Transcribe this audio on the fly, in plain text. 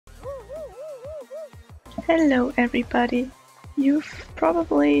Hello everybody! You've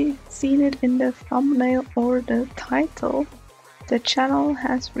probably seen it in the thumbnail or the title. The channel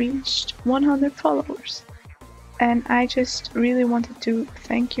has reached 100 followers. And I just really wanted to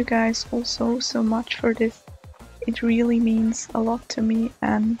thank you guys also so much for this. It really means a lot to me,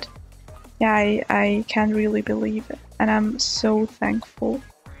 and yeah, I can't really believe it. And I'm so thankful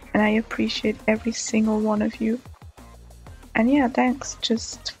and I appreciate every single one of you. And yeah, thanks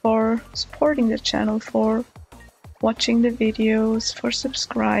just for supporting the channel, for watching the videos, for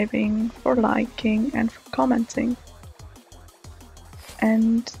subscribing, for liking, and for commenting.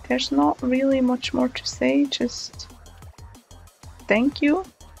 And there's not really much more to say, just thank you.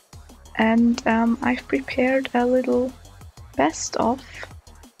 And I've prepared a little best of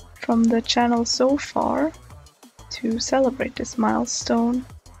from the channel so far to celebrate this milestone,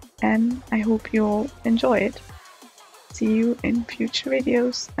 and I hope you all enjoy it. See you in future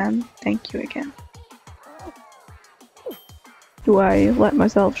videos, and thank you again. Do I let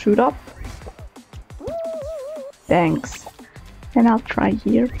myself shoot up? Thanks. And I'll try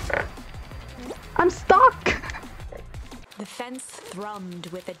here. I'm stuck! The fence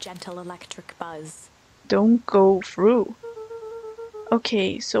thrummed with a gentle electric buzz. Don't go through.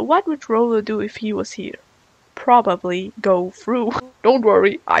 Okay, so what would Rolo do if he was here? Probably go through. Don't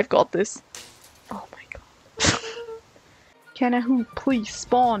worry, I've got this. Oh my god. Can a hoop please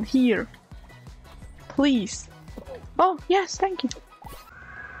spawn here? Please. Oh, yes, thank you.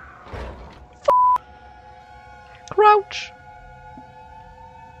 Crouch!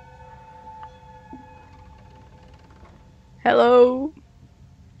 Hello?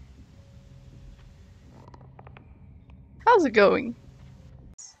 How's it going?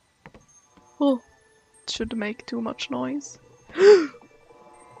 Oh, it shouldn't make too much noise.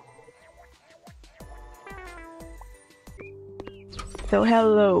 So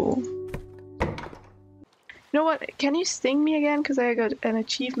hello. You know what? Can you sting me again? Because I got an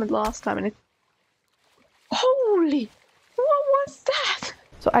achievement last time and it... Holy! What was that?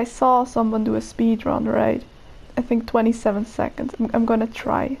 So I saw someone do a speed run, right? I think 27 seconds. I'm gonna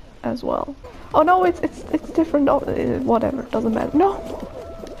try as well. Oh no, it's different. Oh, whatever, doesn't matter. No!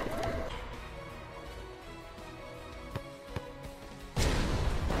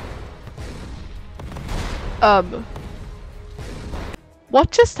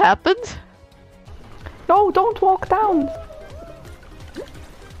 What just happened? No, don't walk down!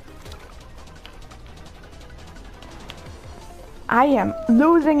 I am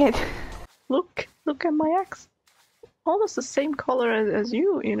losing it! Look at my axe. Almost the same color as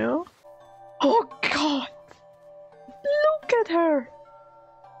you, you know? Oh god! Look at her!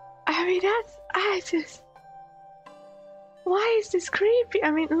 I mean, why is this creepy?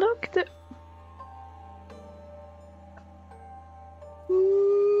 I mean, look,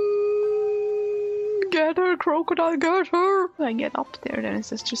 get her, crocodile, get her! If I get up there, then is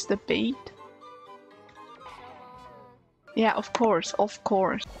this just a bait? Yeah, of course, of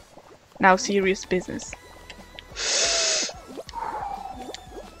course. Now serious business.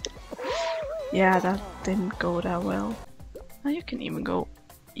 Yeah, that didn't go that well. Now you can even go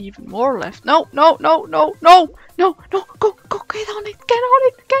even more left. No, no, no, no, no, no, no, go, get on it, get on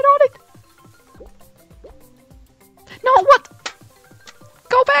it, get on it! No, what?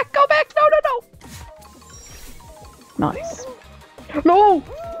 Go back, no, no, no! Nice. No!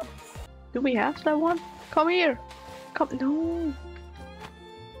 Do we have that one? Come here! Come, no!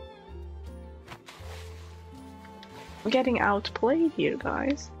 I'm getting outplayed here,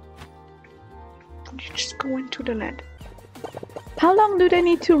 guys. You just go into the net. How long do they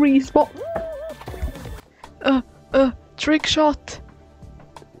need to respawn? Trick shot!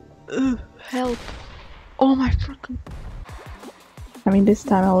 Help! Oh my fucking... I mean, this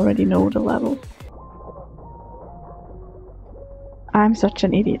time I already know the level. I'm such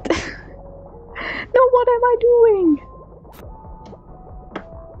an idiot. No, what am I doing?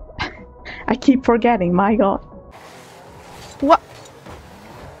 I keep forgetting, my god. What?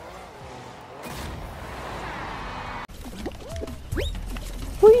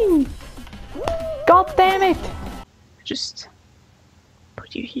 Whee! God damn it! Just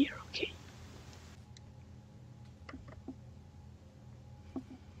put you here, okay?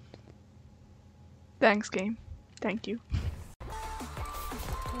 Thanks, game. Thank you.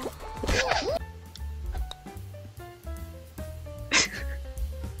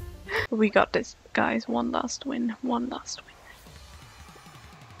 We got this, guys. One last win. One last win.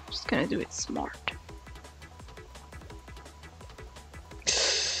 Just gonna do it smart.